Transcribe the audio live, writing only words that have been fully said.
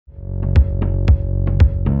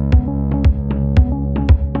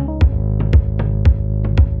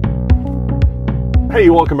Hey,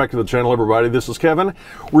 welcome back to the channel, everybody. This is Kevin.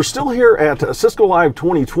 We're still here at Cisco Live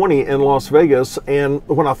 2020 in Las Vegas, and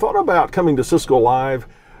when I thought about coming to Cisco Live,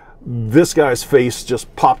 this guy's face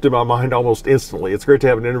just popped in my mind almost instantly. It's great to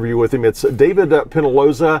have an interview with him. It's David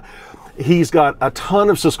Penaloza. He's got a ton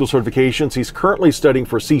of Cisco certifications. He's currently studying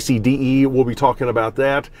for CCDE. We'll be talking about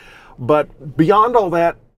that. But beyond all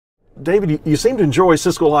that, David, you seem to enjoy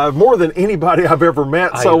Cisco Live more than anybody I've ever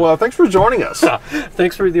met, so thanks for joining us.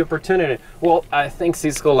 Thanks for the opportunity. Well, I think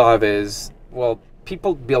Cisco Live is, well,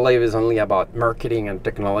 people believe it's only about marketing and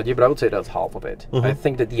technology, but I would say that's half of it. I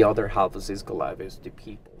think that the other half of Cisco Live is the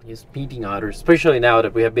people. It's meeting others, especially now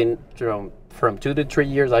that we have been from 2 to 3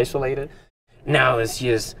 years isolated. Now it's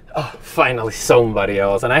just, oh, finally somebody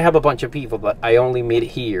else. And I have a bunch of people that I only meet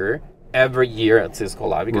here every year at Cisco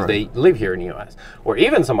Live because they live here in the US, or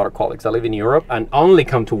even some other colleagues that live in Europe and only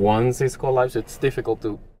come to one Cisco Live, so it's difficult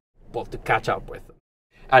to, well, to catch up with them.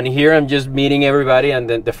 And here I'm just meeting everybody, and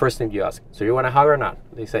then the first thing you ask, so you want a hug or not?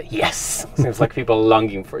 They say, yes. Seems like people are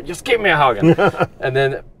longing for it. Just give me a hug. And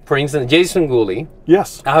then, for instance, Jason Gooley.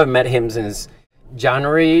 Yes. I haven't met him since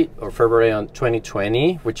January or February on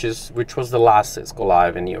 2020, which was the last Cisco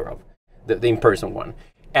Live in Europe, the in-person one.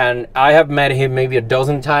 And I have met him maybe a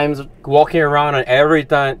dozen times walking around, and every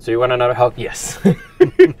time, so you want another hug? Yes.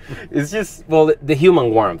 It's just, well, the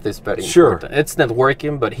human warmth is very important. It's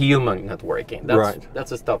networking, but human networking.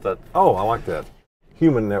 That's the stuff that... Oh, I like that.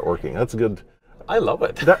 Human networking. That's good. I love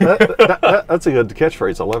it. That's a good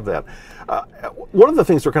catchphrase. I love that. One of the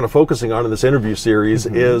things we're kind of focusing on in this interview series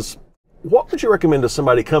is, what would you recommend to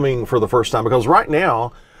somebody coming for the first time? Because right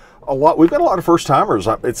now, we've got a lot of first timers.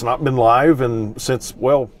 It's not been live since,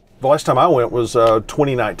 well, the last time I went was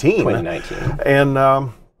 2019. 2019.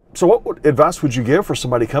 And so what advice would you give for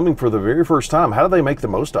somebody coming for the very first time? How do they make the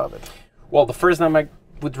most of it? Well, the first thing I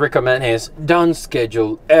would recommend is don't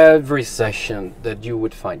schedule every session that you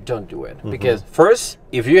would find. Don't do it. Because first,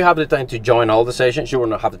 if you have the time to join all the sessions, you will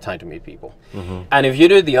not have the time to meet people. And if you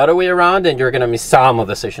do it the other way around, then you're going to miss some of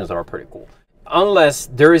the sessions that are pretty cool.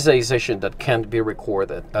 Unless there is a session that can't be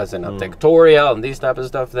recorded, as in a tutorial and this type of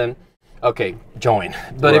stuff, then okay, join.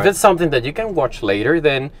 But if it's something that you can watch later,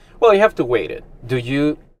 then, well, you have to wait it. Do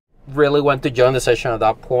you really want to join the session at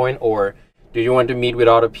that point, or do you want to meet with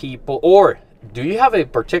other people, or do you have a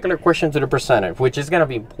particular question to the presenter, which is going to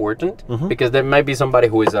be important, because there might be somebody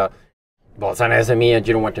who is well, it's an SME and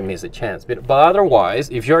you don't want to miss a chance. But otherwise,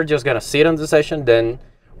 if you're just going to sit on the session, then,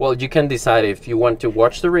 well, you can decide if you want to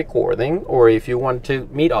watch the recording or if you want to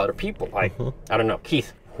meet other people, like, I don't know,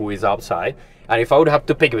 Keith, who is outside. And if I would have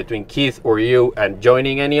to pick between Keith or you and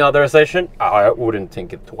joining any other session, I wouldn't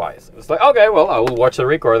think it twice. It's like, okay, well, I will watch the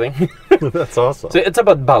recording. That's awesome. So it's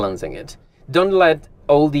about balancing it. Don't let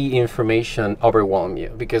all the information overwhelm you,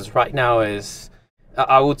 because right now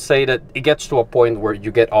I would say that it gets to a point where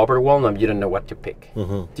you get overwhelmed and you don't know what to pick.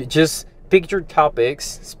 You just pick your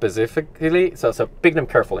topics specifically, so pick them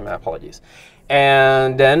carefully, my apologies.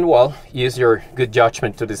 And then, well, use your good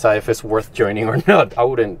judgment to decide if it's worth joining or not. I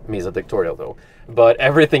wouldn't miss a tutorial though. But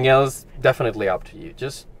everything else, definitely up to you.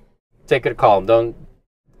 Just take it calm.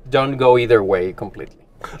 Don't go either way completely.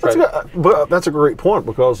 That's a great point,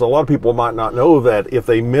 because a lot of people might not know that if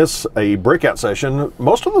they miss a breakout session,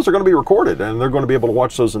 most of those are going to be recorded and they're going to be able to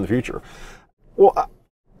watch those in the future. Well,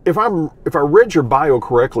 if I read your bio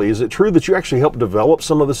correctly, is it true that you actually helped develop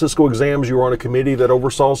some of the Cisco exams? You were on a committee that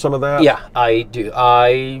oversaw some of that? Yeah, I do.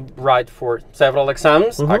 I write for several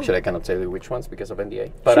exams. Actually, I cannot tell you which ones because of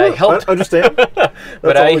NDA. But I helped. I understand.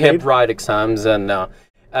 But I helped write exams, and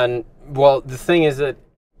well, the thing is that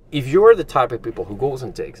if you're the type of people who goes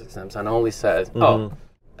and takes exams and only says, oh,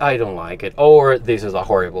 I don't like it, or this is a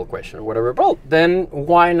horrible question, or whatever, well, then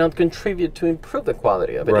why not contribute to improve the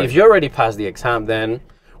quality of it? If you already passed the exam, then,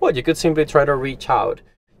 well, you could simply try to reach out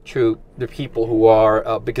to the people who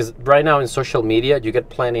are, because right now in social media, you get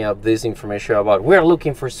plenty of this information about, we're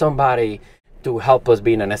looking for somebody to help us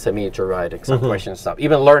being an SME to write exam question stuff.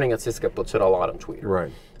 Even Learning at Cisco puts it a lot on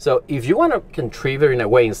Twitter. So if you want to contribute in a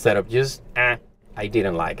way instead of just, I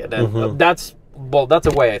didn't like it, and that's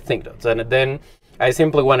a way I think that. And then I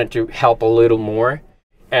simply wanted to help a little more.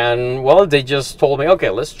 And, well, they just told me, okay,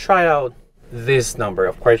 let's try out this number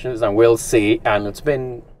of questions and we'll see. And it's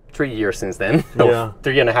been 3 years since then, or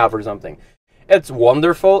 3.5 or something. It's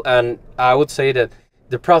wonderful, and I would say that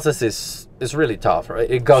the process is really tough,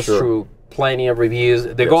 right? It goes through plenty of reviews.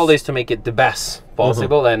 The goal is to make it the best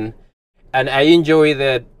possible, and I enjoy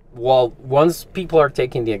that. Well, once people are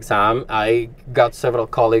taking the exam, I got several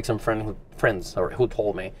colleagues and friends who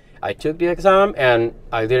told me, I took the exam and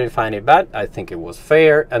I didn't find it bad. I think it was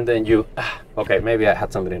fair. And then you, okay, maybe I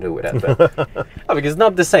had something to do with it. But because it's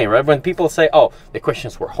not the same, right? When people say, oh, the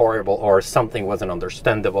questions were horrible or something wasn't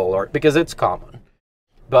understandable, or because it's common.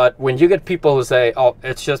 But when you get people who say, oh,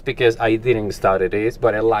 it's just because I didn't study this,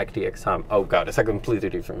 but I liked the exam. Oh, God, it's a completely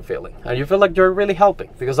different feeling. And you feel like you're really helping,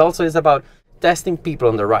 because also it's about testing people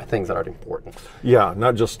on the right things that are important. Yeah,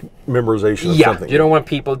 not just memorization of something. You don't want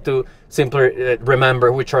people to simply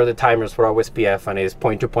remember which are the timers for OSPF and is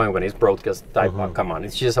point-to-point when it's broadcast type. Come on,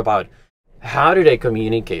 it's just about how do they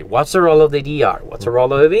communicate? What's the role of the DR? What's the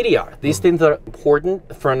role of the VDR? These things are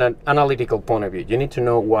important from an analytical point of view. You need to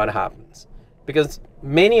know what happens. Because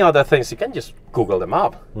many other things, you can just Google them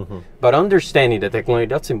up. But understanding the technology,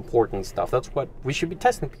 that's important stuff. That's what we should be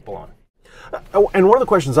testing people on. And one of the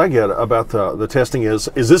questions I get about the testing is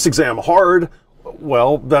this exam hard?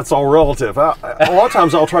 Well, that's all relative. A lot of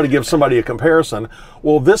times I'll try to give somebody a comparison.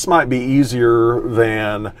 Well, this might be easier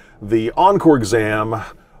than the Encore exam,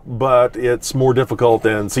 but it's more difficult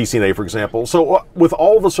than CCNA, for example. So with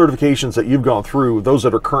all the certifications that you've gone through, those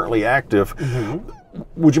that are currently active,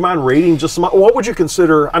 would you mind rating just some? What would you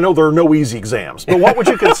consider? I know there are no easy exams, but what would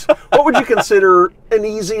you what would you consider an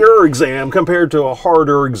easier exam compared to a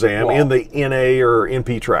harder exam in the NA or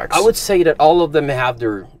NP tracks? I would say that all of them have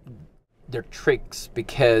their tricks,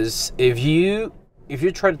 because if you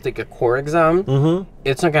try to take a core exam,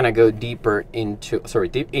 it's not gonna go deeper into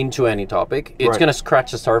any topic. It's gonna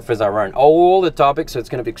scratch the surface around all the topics, so it's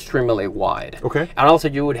gonna be extremely wide. Okay. And also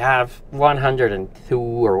you would have 102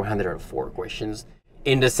 or 104 questions.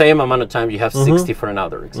 In the same amount of time, you have 60 for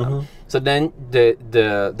another exam. So then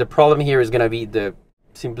the problem here is going to be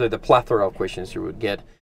simply the plethora of questions you would get,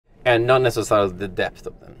 and not necessarily the depth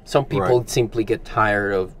of them. Some people simply get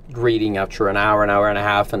tired of reading after an hour and a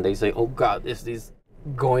half, and they say, oh God, is this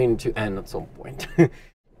going to end at some point?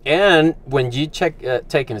 And when you take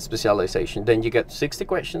in a specialization, then you get 60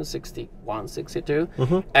 questions, 61, 62.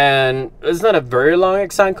 And it's not a very long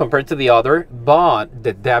exam compared to the other, but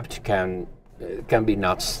the depth can be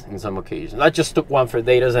nuts in some occasions. I just took one for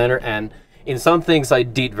data center, and in some things I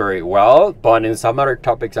did very well, but in some other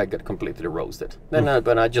topics I got completely roasted. Then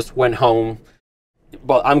I just went home.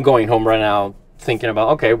 Well, I'm going home right now thinking about,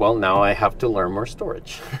 okay, well, now I have to learn more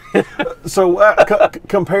storage. So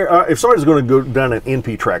compare, if somebody's going to go down an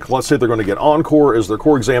NP track, let's say they're going to get Encore as their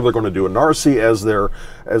core exam, they're going to do a NARCI as their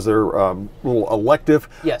little elective.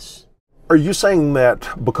 Yes. Are you saying that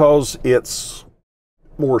because it's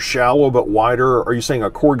more shallow but wider, are you saying a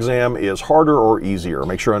core exam is harder or easier?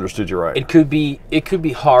 Make sure I understood you right. It could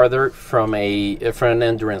be harder from an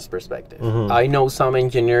endurance perspective. I know some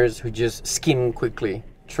engineers who just skim quickly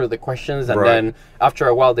through the questions, and then after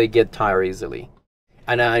a while they get tired easily.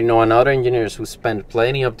 And I know another engineers who spend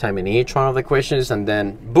plenty of time in each one of the questions, and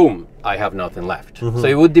then boom, I have nothing left. So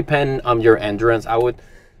it would depend on your endurance. I would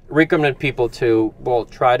recommend people to, well,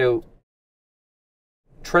 try to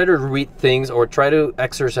read things, or try to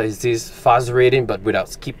exercise this fast reading, but without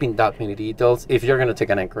skipping that many details if you're going to take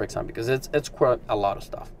an anchor exam, because it's quite a lot of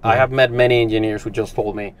stuff. I have met many engineers who just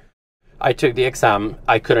told me, I took the exam,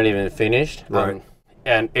 I couldn't even finish,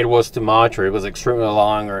 and it was too much, or it was extremely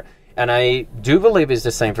long, and I do believe it's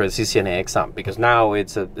the same for the CCNA exam, because now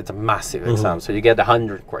it's a massive exam, so you get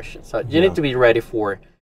 100 questions. So you need to be ready for,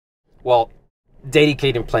 well,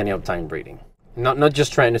 dedicating plenty of time reading. Not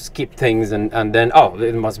just trying to skip things and then, oh,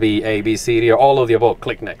 it must be A, B, C, D, or all of the above,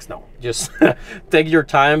 click next. No, just take your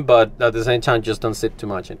time, but at the same time, just don't sit too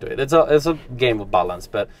much into it. It's a game of balance,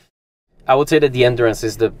 but I would say that the endurance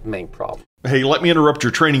is the main problem. Hey, let me interrupt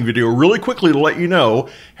your training video really quickly to let you know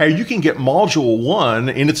how you can get Module 1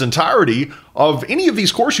 in its entirety of any of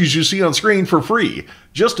these courses you see on screen for free.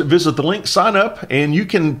 Just visit the link, sign up, and you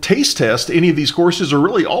can taste test any of these courses, or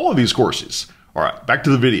really all of these courses. All right, back to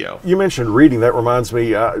the video. You mentioned reading. That reminds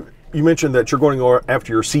me, you mentioned that you're going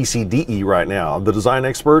after your CCDE right now, the design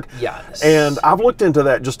expert. Yes. And I've looked into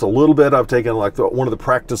that just a little bit. I've taken like one of the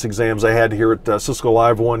practice exams I had here at Cisco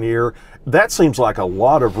Live one year. That seems like a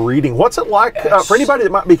lot of reading. What's it like, for anybody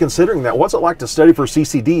that might be considering that, what's it like to study for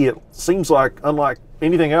CCD? It seems like unlike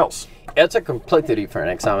anything else. It's a completely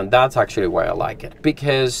different exam, and that's actually why I like it,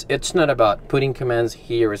 because it's not about putting commands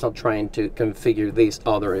here. It's not trying to configure this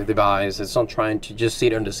other device. It's not trying to just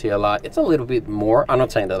sit on the CLI. It's a little bit more. I'm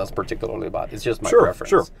not saying that that's particularly bad. It's just my preference.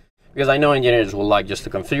 Sure. Because I know engineers will like just to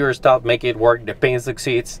configure stuff, make it work, the pain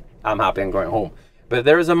succeeds, I'm happy, I'm going home. But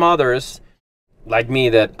there's some others like me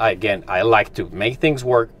that, again, I like to make things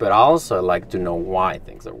work, but also I like to know why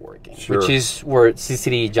things are working, which is where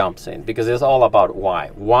CCD jumps in, because it's all about why.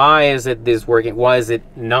 Why is it this working? Why is it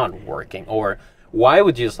not working? Or why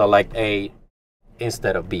would you select a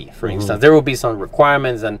instead of B, for instance. There will be some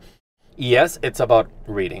requirements, and yes, it's about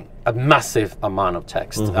reading a massive amount of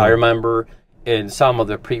text. I remember in some of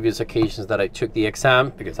the previous occasions that I took the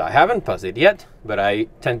exam, because I haven't passed it yet, but I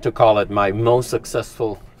tend to call it my most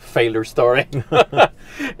successful failure story.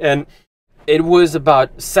 And it was about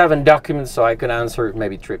 7 documents, so I could answer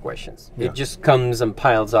maybe 3 questions. It just comes and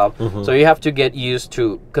piles up. So you have to get used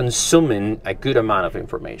to consuming a good amount of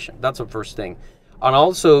information. That's the first thing. And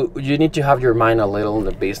also, you need to have your mind a little on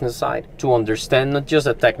the business side to understand not just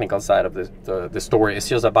the technical side of the story. It's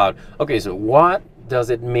just about, okay, so what does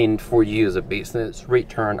it mean for you as a business,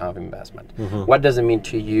 return of investment? What does it mean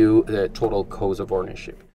to you, the total cost of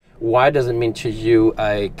ownership? What does it mean to you,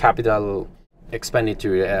 a capital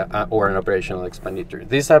expenditure or an operational expenditure?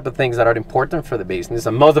 These type of things that are important for the business,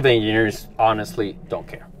 and most of the engineers honestly don't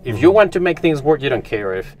care. If you want to make things work, you don't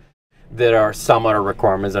care if there are some other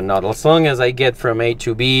requirements or not. As long as I get from A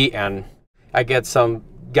to B and I get some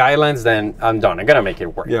guidelines, then I'm done. I'm gonna make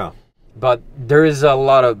it work. Yeah. But there is a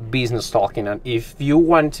lot of business talking, and if you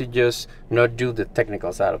want to just not do the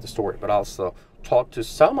technical side of the story, but also talk to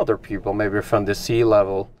some other people, maybe from the C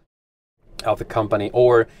level of the company,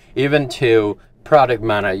 or even to product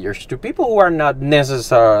managers, to people who are not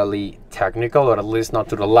necessarily technical, or at least not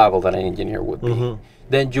to the level that an engineer would be,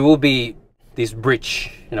 then you will be this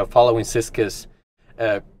bridge, following Cisco's,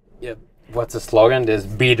 what's the slogan? This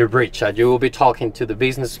be the bridge. You will be talking to the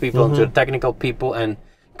business people and to the technical people and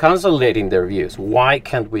consolidating their views. Why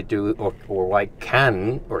can't we do, or why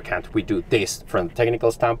can't we do this from a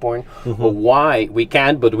technical standpoint, or why we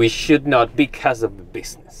can, but we should not because of the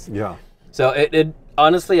business. Yeah. So it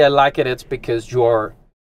honestly, I like it. It's because you're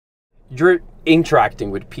interacting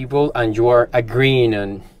with people and you are agreeing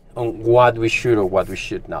on what we should or what we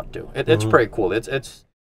should not do. It's pretty cool.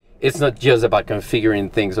 It's not just about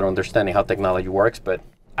configuring things or understanding how technology works, but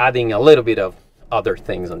adding a little bit of other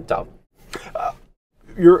things on top.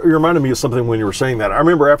 You reminded me of something when you were saying that. I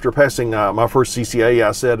remember after passing my first CCA,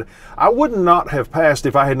 I said, I would not have passed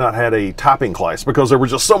if I had not had a typing class, because there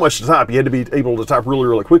was just so much to type. You had to be able to type really,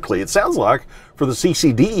 really quickly. It sounds like for the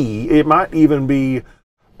CCD, it might even be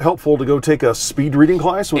helpful to go take a speed reading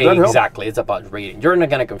class. Would that help? Exactly. It's about reading. You're not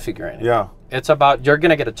going to configure anything. Yeah. It's about, you're going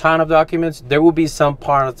to get a ton of documents. There will be some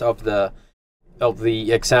parts of the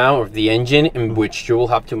exam or the engine in which you will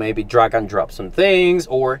have to maybe drag and drop some things,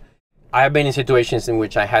 or I have been in situations in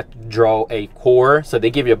which I had to draw a core. So they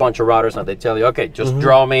give you a bunch of routers and they tell you, okay, just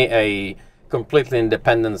draw me a completely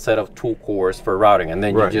independent set of 2 cores for routing. And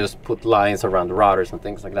then you just put lines around the routers and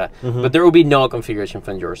things like that. But there will be no configuration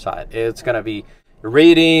from your side. It's going to be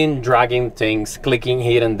reading, dragging things, clicking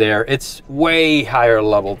here and there. It's way higher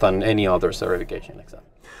level than any other certification exam.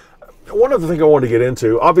 One other thing I wanted to get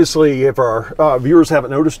into, obviously, if our viewers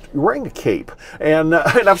haven't noticed, you're wearing a cape. And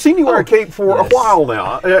I've seen you wear a cape for a while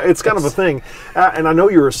now. It's kind of a thing. And I know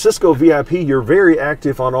you're a Cisco VIP. You're very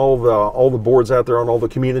active on all the boards out there, on all the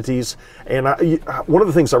communities. And one of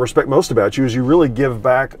the things I respect most about you is you really give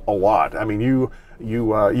back a lot. I mean, you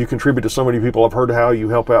contribute to so many people. I've heard how you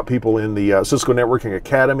help out people in the Cisco Networking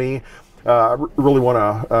Academy. I really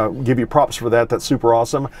want to give you props for that. That's super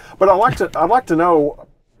awesome. But I'd like to know,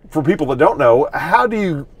 for people that don't know, how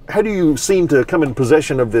do you seem to come in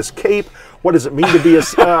possession of this cape? What does it mean to be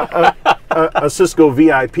a Cisco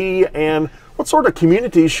VIP, and what sort of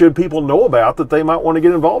communities should people know about that they might want to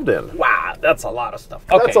get involved in? Wow, that's a lot of stuff.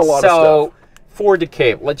 Okay, that's a lot of stuff. So for the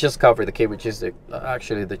cape, let's just cover the cape, which is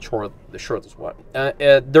actually the shortest one.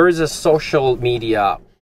 There is a social media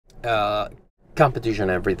competition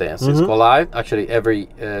every day on Cisco Live. Actually, every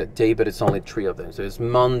day, but it's only 3 of them. So it's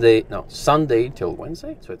Sunday till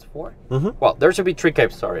Wednesday. So it's 4. Well, there should be 3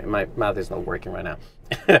 capes. Sorry, my math is not working right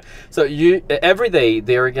now. So every day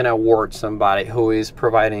they're gonna award somebody who is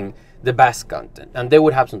providing the best content, and they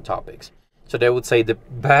would have some topics. So they would say the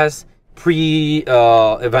best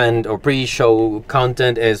pre-event or pre-show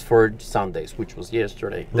content is for Sundays, which was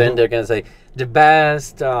yesterday. Then they're gonna say the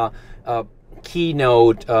best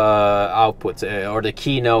keynote outputs, or the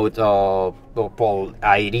keynote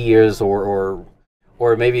ideas, or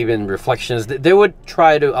maybe even reflections. They would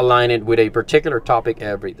try to align it with a particular topic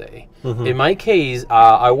every day. In my case,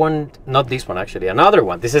 I won, not this one actually, another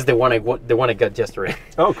one. This is the one I got yesterday.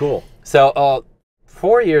 Oh, cool. So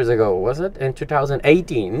 4 years ago, was it, in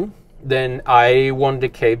 2018, then I won the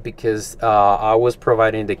cape because I was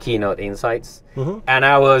providing the keynote insights, and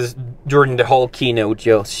I was, during the whole keynote,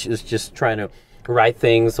 just trying to write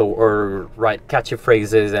things or write catchy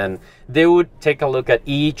phrases, and they would take a look at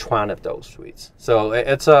each one of those tweets. So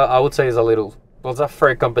I would say it's a little, well, it's a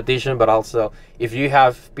fair competition, but also if you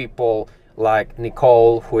have people like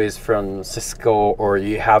Nicole, who is from Cisco, or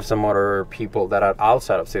you have some other people that are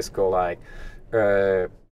outside of Cisco, like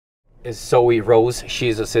is Zoe Rose.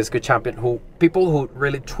 She's a Cisco champion. People who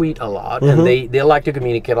really tweet a lot and they like to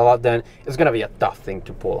communicate a lot. Then it's gonna be a tough thing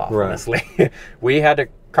to pull off. Right. Honestly, we had a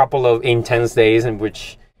couple of intense days in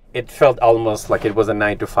which it felt almost like it was a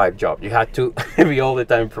 9-to-5 job. You had to be all the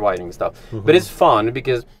time providing stuff, but it's fun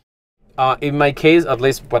because in my case, at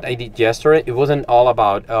least what I did yesterday, it wasn't all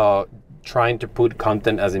about trying to put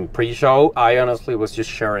content as in pre-show. I honestly was just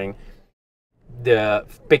sharing the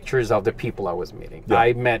pictures of the people I was meeting. Yeah.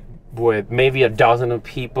 I met with maybe a dozen of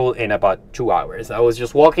people in about 2 hours. I was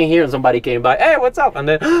just walking here and somebody came by, hey, what's up? And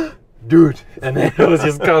then, dude, and then I was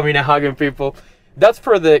just coming and hugging people. That's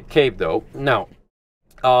for the Cape though. Now,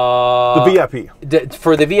 the VIP.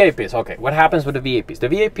 For the VIPs, okay. What happens with the VIPs? The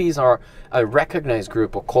VIPs are a recognized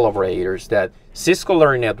group of collaborators that Cisco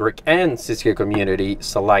Learning Network and Cisco Community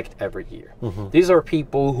select every year. These are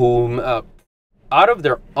people whom, out of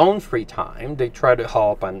their own free time, they try to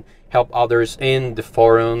help others in the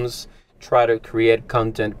forums, try to create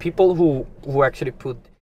content. People who actually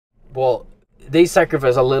they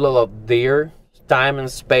sacrifice a little of their time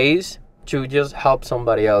and space to just help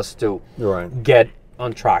somebody else to get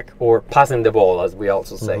on track, or passing the ball, as we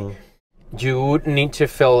also say. You need to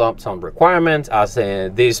fill up some requirements, as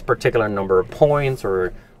in this particular number of points,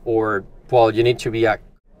 or you need to be a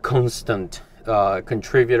constant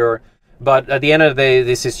contributor. But at the end of the day,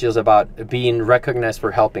 this is just about being recognized for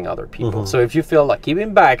helping other people. So if you feel like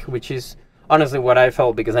giving back, which is honestly what I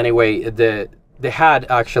felt, because anyway, the hat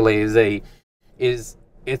actually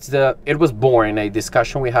it was born in a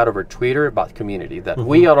discussion we had over Twitter about community, that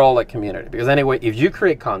we are all a community. Because anyway, if you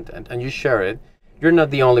create content and you share it, you're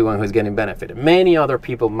not the only one who's getting benefited. Many other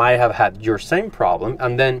people might have had your same problem,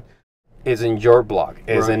 and then it's in your blog,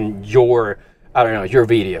 it's in your, I don't know, your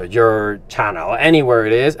video, your channel, anywhere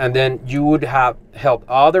it is, and then you would have helped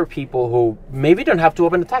other people who maybe don't have to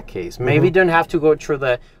open a tech case, maybe don't have to go through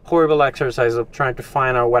the horrible exercise of trying to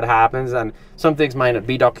find out what happens, and some things might not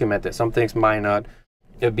be documented, some things might not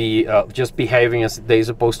be just behaving as they're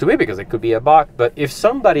supposed to be because it could be a bug. But if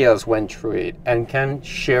somebody else went through it and can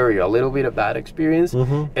share you a little bit of that experience,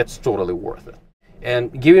 it's totally worth it.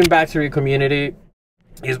 And giving back to your community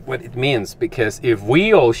is what it means, because if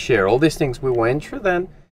we all share all these things we went through, then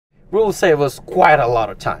we'll save us quite a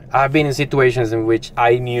lot of time. I've been in situations in which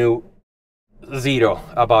I knew zero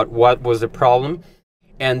about what was the problem,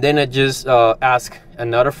 and then I just asked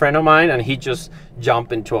another friend of mine, and he just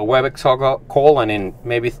jumped into a WebEx call, and in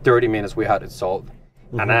maybe 30 minutes we had it solved.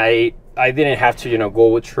 And I didn't have to,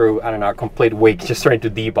 go through, I don't know, a complete week just trying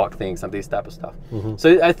to debug things and this type of stuff.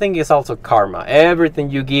 So I think it's also karma.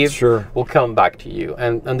 Everything you give will come back to you.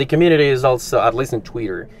 And the community is also, at least in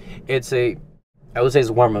Twitter, I would say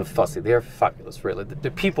it's warm and fuzzy. They're fabulous, really.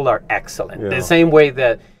 The people are excellent. The same way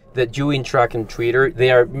that you interact in Twitter,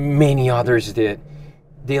 there are many others that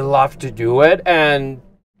they love to do it, and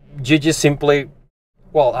you just simply,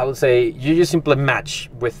 I would say you just simply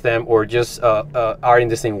match with them, or just are in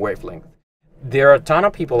the same wavelength. There are a ton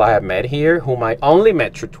of people I have met here whom I only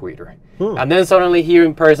met through Twitter. And then suddenly here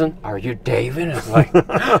in person, are you David? And it's like,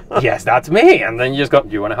 yes, that's me. And then you just go,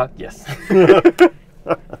 do you want to hug? Yes.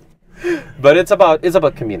 But it's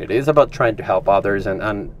about community. It's about trying to help others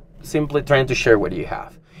and simply trying to share what you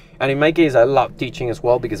have. And in my case, I love teaching as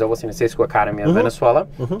well, because I was in a Cisco Academy in Venezuela.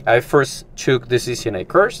 I first took the CCNA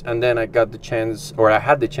course, and then I had the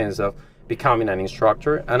chance of becoming an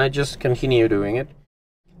instructor, and I just continue doing it.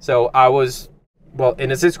 So I was, in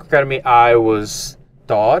the Cisco Academy, I was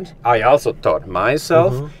taught. I also taught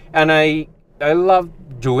myself, and I love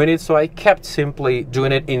doing it, so I kept simply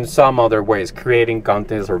doing it in some other ways, creating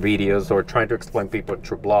contents or videos, or trying to explain people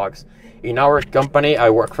through blogs. In our company,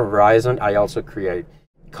 I work for Verizon. I also create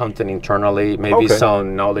content internally, maybe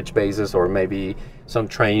some knowledge bases, or maybe some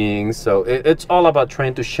trainings. So it's all about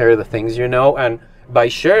trying to share the things you know, and by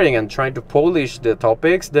sharing and trying to polish the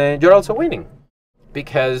topics, then you're also winning,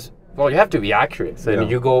 because you have to be accurate. So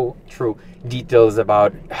you go through details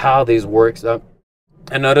about how this works.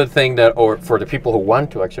 Another thing or for the people who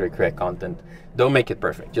want to actually create content, don't make it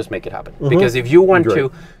perfect, just make it happen. Because if you want to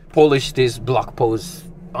polish this blog post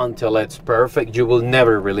until it's perfect, you will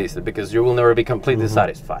never release it, because you will never be completely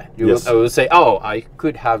satisfied. You will say, I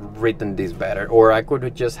could have written this better, or I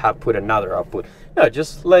could just have put another output. No,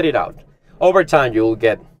 just let it out. Over time, you will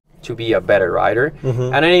get to be a better rider.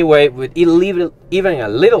 And anyway, with even a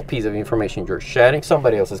little piece of information you're sharing,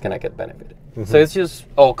 somebody else is going to get benefited. So it's just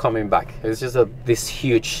all coming back. It's just this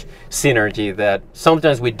huge synergy that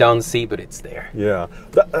sometimes we don't see, but it's there. Yeah,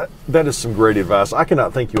 that is some great advice. I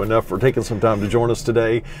cannot thank you enough for taking some time to join us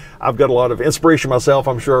today. I've got a lot of inspiration myself.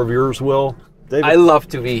 I'm sure of yours will. David, I love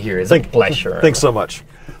to be here. It's a pleasure. Thanks so much.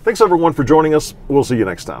 Thanks everyone for joining us. We'll see you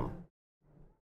next time.